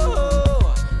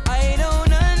 Oh, I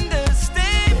don't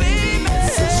understand, baby.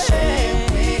 It's a shame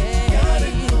we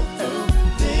gotta go through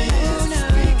this.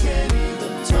 We can't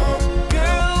even talk,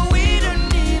 Girl, we don't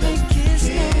even kiss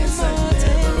no kiss. I more.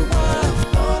 never would have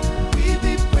thought we'd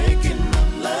be breaking up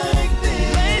like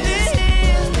this.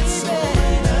 It's over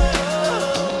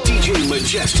now. DJ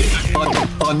Majestic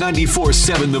on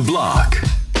 94.7 The Block.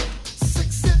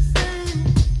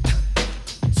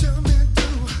 Tell me, do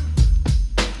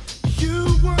you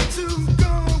want to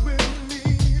go with me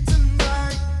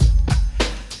tonight?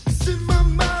 'Cause in my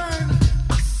mind,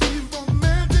 I see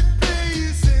romantic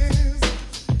places,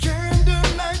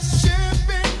 candlelight,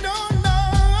 champagne all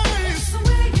night. It's the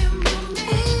way you move me.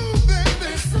 Ooh, baby.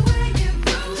 It's the way you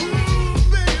move me. Ooh,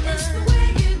 baby. It's the way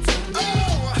you do me.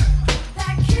 Oh,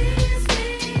 that keeps me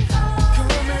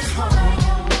coming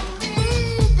home.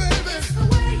 Ooh, baby. It's the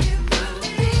way you move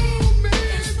me. Ooh, me,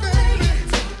 baby.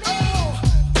 Oh,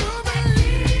 do me,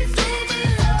 do me.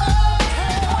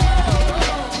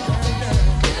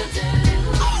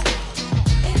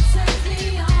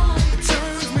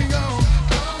 Turns me on.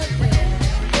 Oh,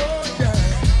 yeah.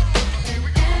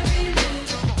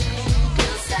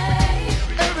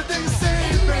 Everything you say,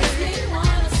 baby.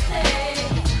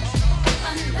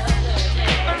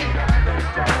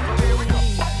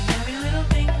 Every little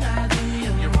thing I do,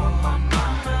 you're on my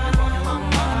mind.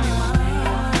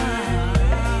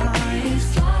 It's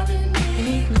driving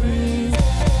me crazy.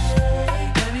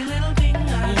 Every little thing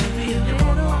I do, you're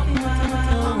on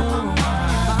my mind.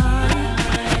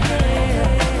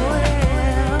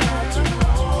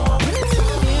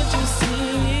 Can't you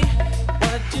see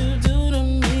what you do to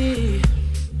me?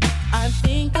 I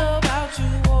think about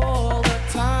you all the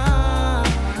time.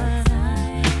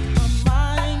 My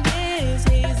mind is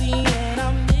hazy and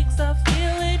I'm mixed up,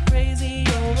 feeling crazy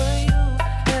over you.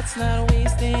 Let's not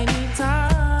waste any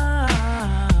time.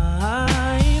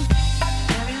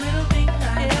 Every little thing I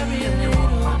do, every little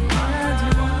thing I do,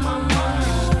 my mind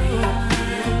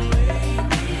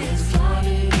is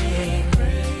driving me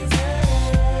crazy.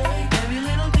 Every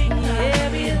little thing I do,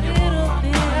 every little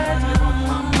thing I do,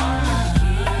 my mind.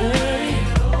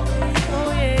 Oh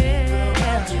yeah.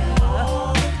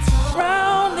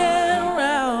 Round and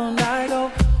round I go,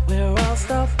 where I'll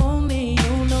stop only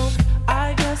you know.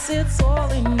 I guess it's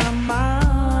all in my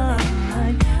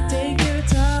mind. Take your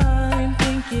time,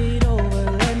 think it over,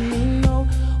 let me know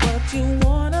what you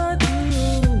wanna do.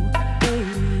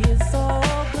 Baby, it's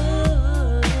all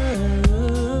good.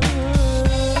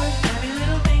 Every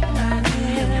little thing I do,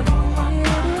 you're on my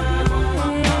mind.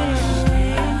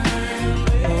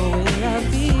 The way I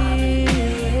feel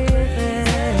it.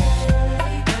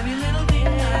 Every little thing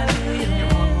I do,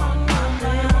 you're on my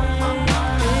mind.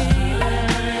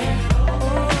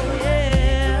 Oh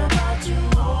yeah.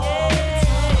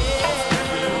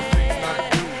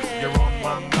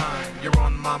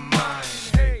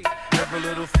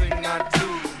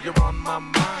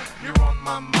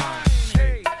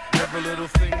 Every little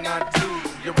thing I do,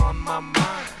 you're on my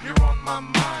mind, you're on my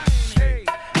mind. Hey,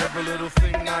 every little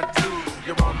thing I do,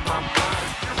 you're on my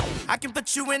mind. I can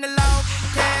put you in a log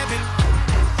cabin,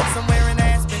 somewhere in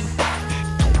Aspen.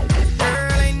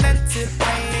 Girl, ain't nothing to the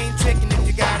pain, ain't tricking if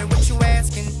you got it, what you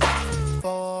asking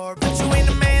for? Put you in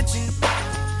a mansion,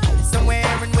 somewhere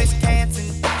in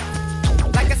Wisconsin.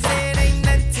 Like I said, ain't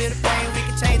nothing to the pain, we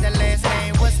can change that last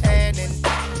name, what's happening?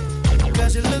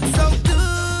 Cause you look so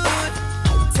good,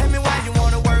 tell me why you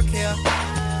wanna work here.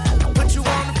 Put you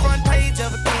on the front page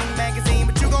of a King magazine,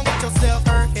 but you gon' get yourself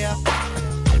hurt here.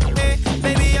 Hey,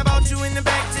 baby, I brought you in the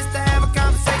back just to have a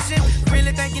conversation.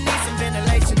 Really think you need some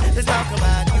ventilation. Let's talk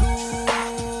about you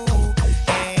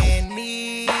and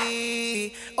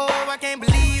me. Oh, I can't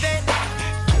believe it.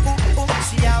 Ooh, ooh,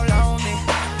 she all on me,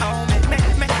 on me.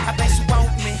 I bet she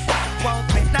want me.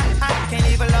 Nah, I can't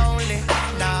leave her lonely.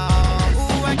 No,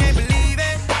 ooh, I can't believe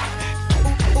it.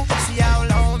 Ooh, ooh, she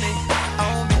all on me,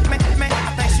 on me.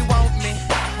 I think she want me.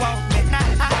 Nah,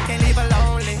 I can't leave her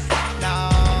lonely. No.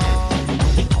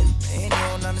 And you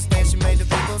don't understand, she made the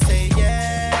people say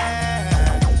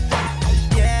yeah,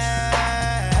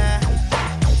 yeah,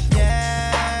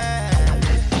 yeah.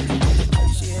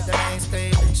 She hit the main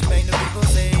stage, she made the people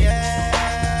say yeah,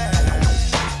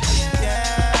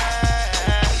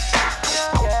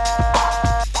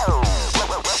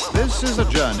 This is a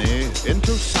journey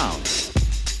into sound.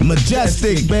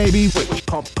 Majestic, baby.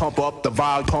 Pump up the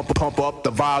volume. Pump up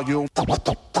the volume. Pump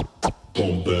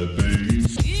that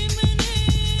bass.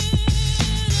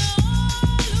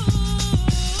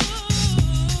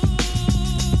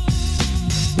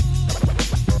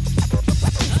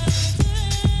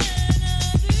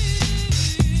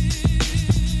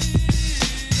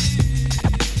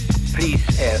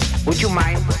 Please, would you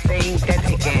mind saying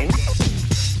that again?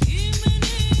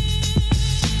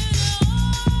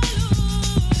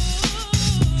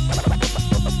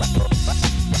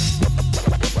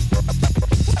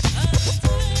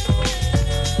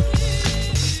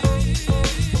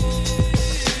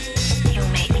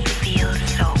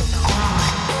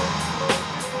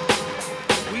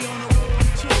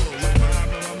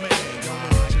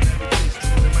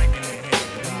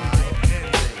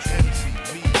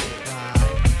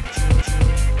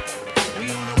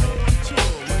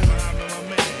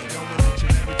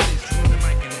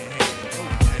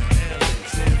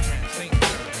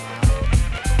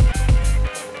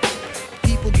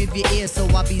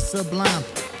 Sublime.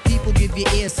 People give you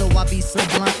ear, so I be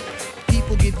sublime.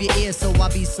 People give you ear, so I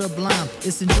be sublime.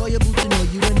 It's enjoyable to know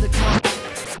you in the car.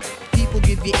 People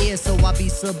give you ear, so I be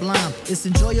sublime. It's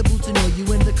enjoyable to know you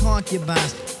in the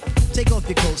concubines. Take off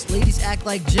your coats, ladies act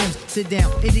like gems. Sit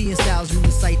down, Indian styles, you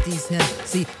recite these hymns.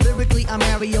 See, lyrically I'm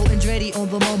Mario Andretti on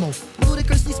the Momo.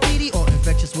 Ludicrously speedy or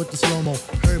infectious with the slow-mo.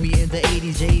 Heard me in the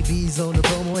 80s, JB's on the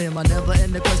promo. And I never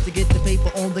end the quest to get the paper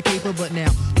on the caper. But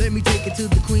now, let me take it to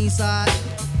the Queen side.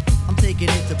 I'm taking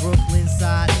it to Brooklyn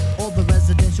side. All the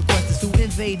residential questions who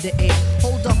invade the air.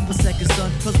 Hold up a second,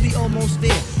 son, cause we almost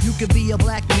there. You could be a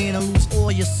black man and lose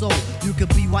all your soul. You could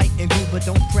be white and blue, but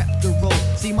don't prep the road.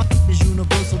 See, my is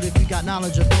universal if you got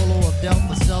knowledge of Polo or Del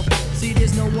myself. See,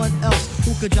 there's no one else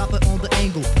who could drop it on the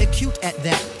angle. They're cute at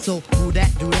that. So, who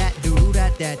that, do that, do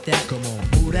that, that. Come on.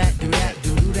 Who that, do that,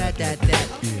 do that, that.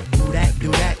 Who that,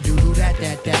 do that, do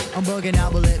that, that. I'm bugging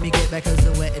out, but let me get back cause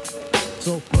the wet it.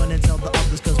 So run and tell the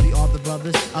others cause we are the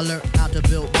brothers. I learned how to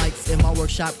build mics in my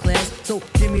workshop class. So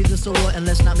give me the sword and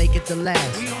let's not make it the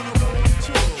last. We on the road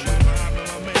too.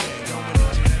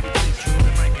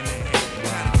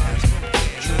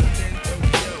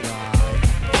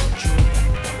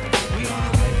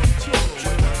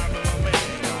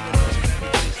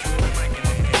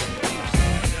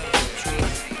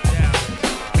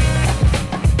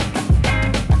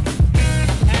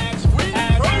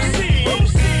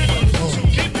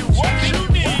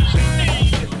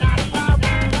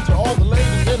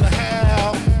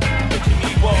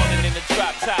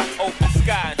 Top, open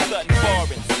sky and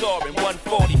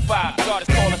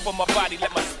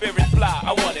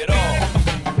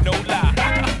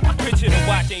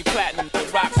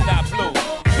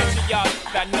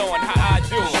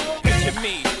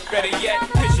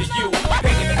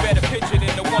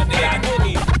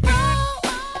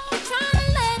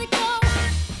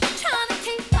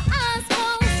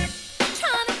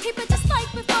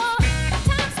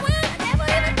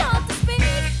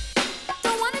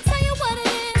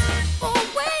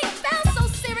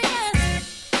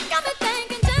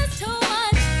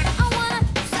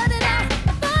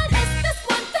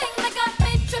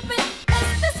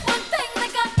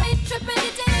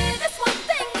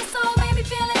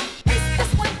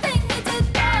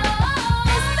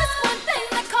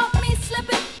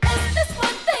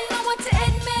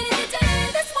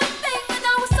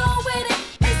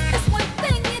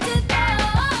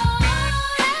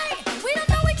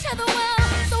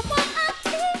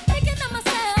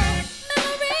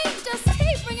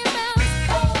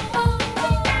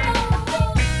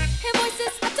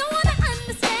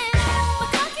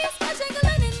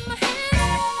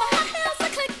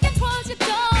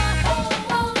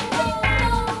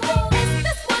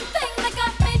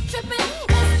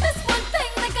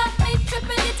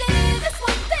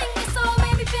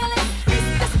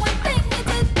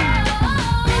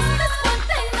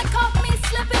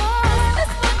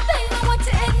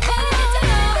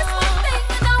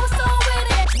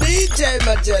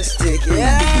Majestic,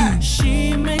 yeah.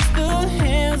 She makes the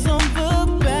hairs on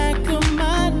the back of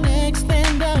my neck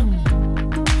stand up.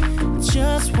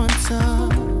 Just one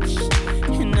touch,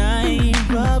 and I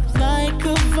erupt like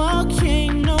a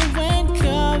volcano and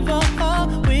cover up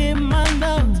with my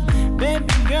love. Baby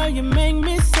girl, you make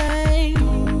me say,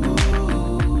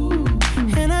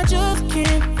 and I just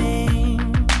can't think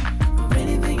of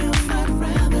anything else I'd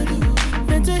rather do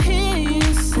than to hear you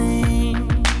sing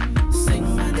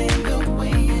my name the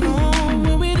way you do.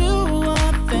 When we do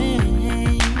our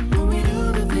thing, when we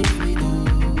do the things we do.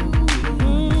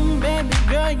 Baby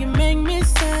girl, you make me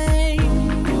say,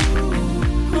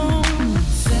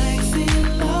 sexy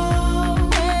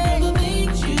love, the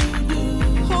things you do.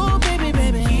 Oh, baby,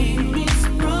 baby, keep me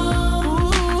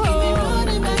sprung, keep me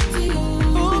running back to you.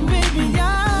 Oh, baby, I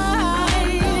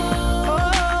make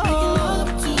love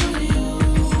to you.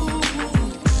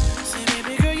 Say,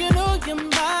 baby girl, you know you're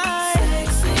my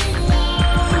sexy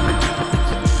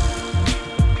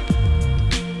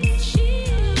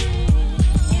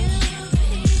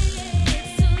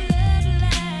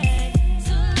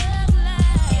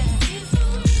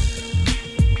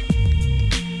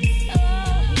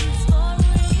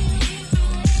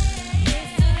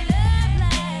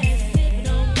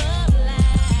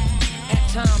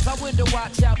At times, I window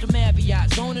watch out the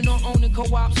Marriott, zoning on owning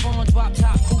co-ops, farms, drop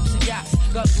top coops and yachts,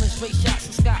 guzzling straight shots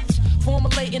of scotch,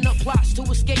 formulating up plots to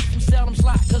escape from Salem's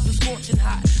lot, cause it's scorching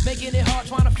hot, making it hard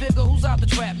trying to figure who's out to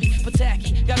trap me. But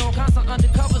tacky, got all kinds of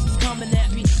undercovers that's coming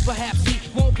at me. Perhaps he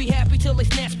won't be happy till they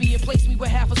snatch me and place me where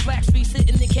half a slack be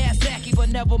sitting in Kawasaki, but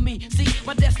never me. See,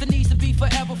 my destiny's to be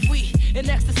forever free, in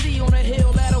ecstasy on a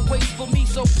hill that awaits for me.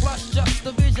 So plush, just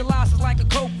to visualize is like a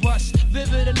coke rush,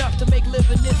 vivid enough to make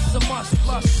living this a must.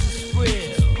 Plus,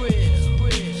 spread,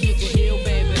 Sugar Hill,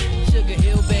 baby, Sugar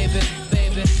Hill, baby,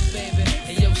 baby, baby.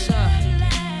 Hey, yo, son,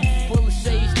 pull the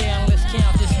sage down, let's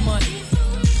count this money.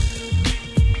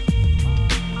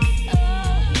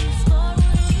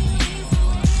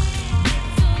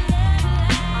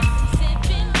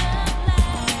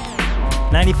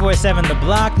 94.7 The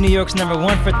Block, New York's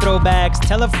 #1 for throwbacks.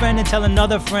 Tell a friend and tell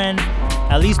another friend,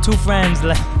 at least 2 friends.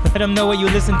 Let them know what you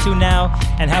listen to now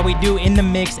and how we do in the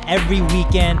mix every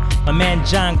weekend. My man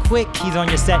John Quick, he's on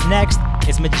your set next.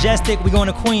 It's Majestic. We going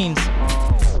to Queens.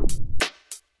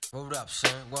 Word up,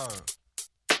 son, word.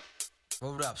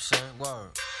 Word up, son,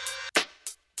 word.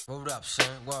 Word up,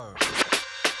 son, word.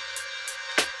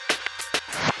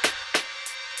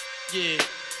 Yeah,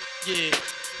 yeah.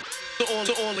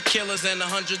 To all the killers and the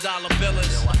 $100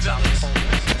 billers.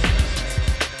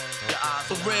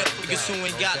 For real niggas who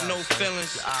ain't got no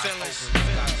feelings.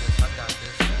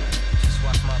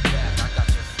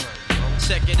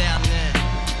 Check it out now.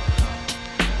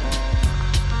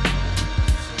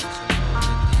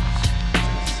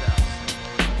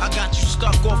 I got you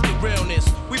stuck off the realness.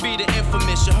 We be the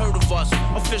infamous, you heard of us.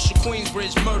 Official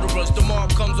Queensbridge murderers. Tomorrow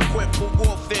comes equipped for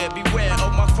warfare. Beware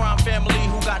of my crime family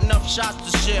who got enough shots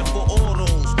to share for all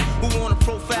those who wanna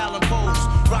profile and pose.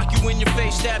 Rock you in your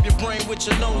face, stab your brain with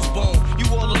your nose bone. You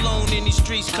all alone in these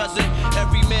streets, cousin.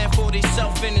 Every man for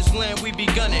theyself in his land, we be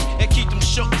gunning. And keep them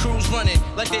shook crews running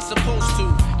like they supposed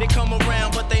to. They come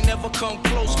around, but they never come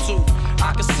close to.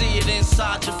 I can see it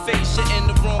inside your face, you're in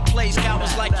the wrong place.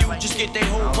 Cowards like you just get their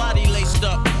whole body laced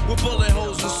up with bullet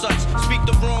holes and such. Speak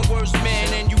the wrong words,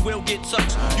 man, and you will get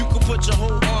touched. You could put your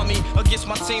whole army against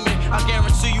my team, and I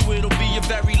guarantee you it'll be your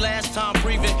very last time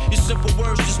breathing. Your simple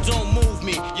words just don't move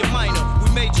me. You're minor, we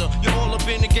major. You're all up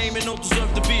in the game and don't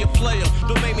deserve to be a player.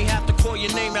 Don't make me have to call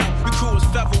your name out. Your crew is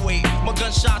featherweight. My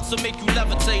gunshots will make you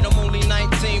levitate. I'm only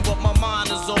 19, but my mind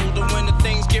is older. When the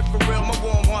things get for real, my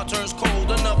warm heart turns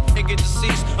cold. Enough nigga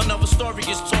deceased, another story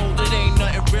is told. It ain't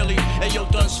nothing really. And yo,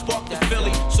 done sparked the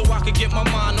Philly, so I could get my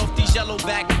mind off these yellow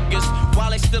back niggas.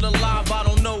 While they still alive, I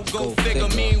don't know. Go figure.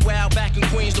 Meanwhile, back in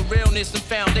Queens, the realness and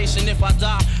foundation. If I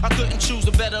die, I couldn't choose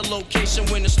a better location.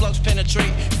 When the slugs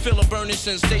penetrate, you feel a burning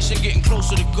sensation, getting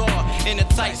closer to God in a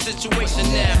tight situation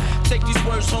now. Take these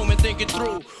words home and think it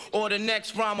through, or the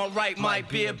next rhyme I write might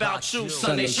be about you.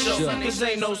 Sunday shook, cause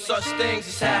ain't no such things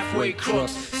as halfway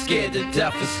crooks. Scared to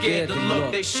death and scared to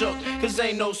look, they shook. Cause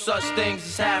ain't no such things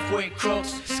as halfway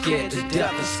crooks. Scared to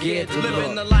death and scared to look.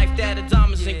 Living the life that is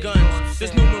diamonds and guns.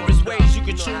 There's numerous ways you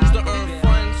can choose to earn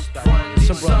funds.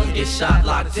 Some get shot,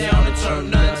 locked down, and turn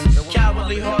nuns.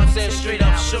 Cowardly hearts and straight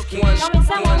up shook ones. One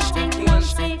thing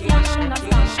Nancy can't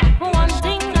understand. One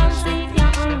thing Nancy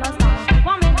can't understand.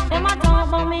 What make them a talk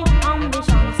about me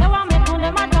ambition? So what make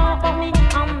them a talk about me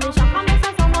ambition? And they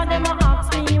say some of them a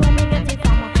ask me where me get it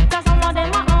from. Cause some of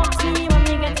them a ask me where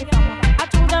me get it from. I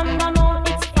told them no no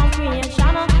it's from creation.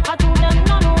 I told them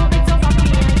no no it's just a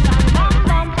creation. Bam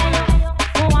bam hey.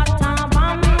 What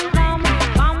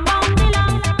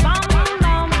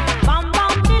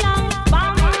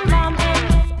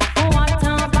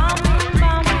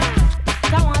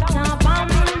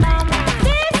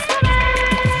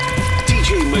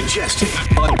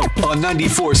on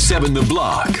 94.7 The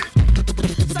Block.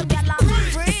 Some gyal a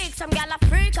freak, some gyal a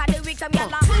freak of the week, some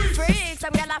gyal a freak,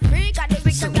 some gyal a freak of the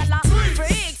week, some gyal a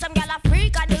freak, some gyal a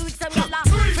freak of the week, some gyal a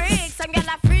freak, some gyal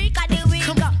a freak of the week.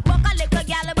 Buck a little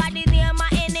gyal by the name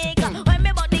of Enika. When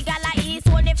me body gyal a east,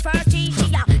 when it first she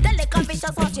ya. The little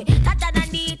vicious watch it, tata and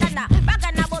the tana. Back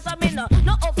and about a minute,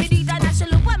 no off it is and she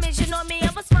look at me, she know me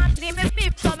have a smart dream, me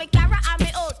flip, so me carry on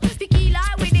me out. Tequila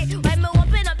with it, when me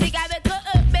open up the guy, me cut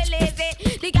up, believe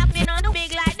it. The gap in on the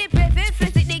big like the perfect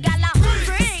physics, the gyal a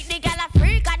freak, the gyal a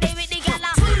freak of the week, the gyal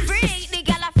a freak, the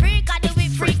gyal a freak of the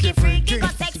week, freaky, freaky,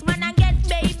 got sex man and get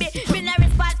baby. Me no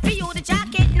response for you, the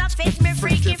jacket not fit me,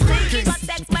 freaky, freaky, got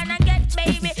sex man and get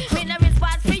baby. Me no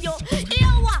response for you. You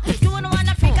what? You don't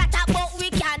wanna freak at about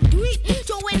we can do it.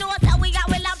 So we know that we got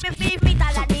well up if we meet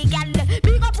all of the gyal.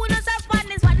 Big up on yourself on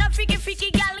this one, a freaky,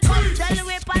 freaky gyal. Come tell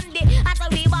me on the after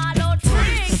we ball out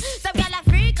freak. Some gyal a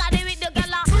freak of the week, the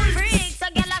gyal a freak.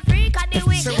 Some gyal a freak of the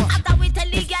week. After we tell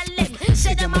the gyal them,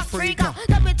 say them a freak.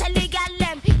 Then we tell the gyal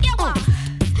them, you what?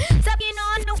 So you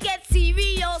know no get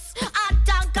serious,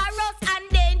 cankerous and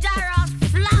dangerous.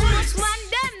 Flowers man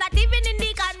them, not even in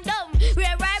the condom.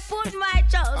 Where I put my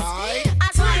trust.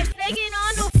 That's why I'm taking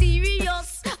on no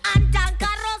serious and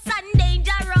cankerous and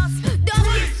dangerous. Don't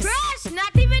be fresh,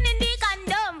 not even in the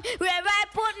condom. Where I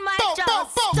put my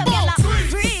trust. Some gyal a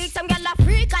freak, some gyal a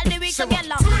freak of the week, some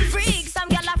gyal a freak, some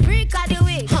gyal a freak of the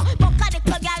week. Buck a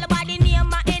little gyal by the name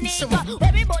of Enika.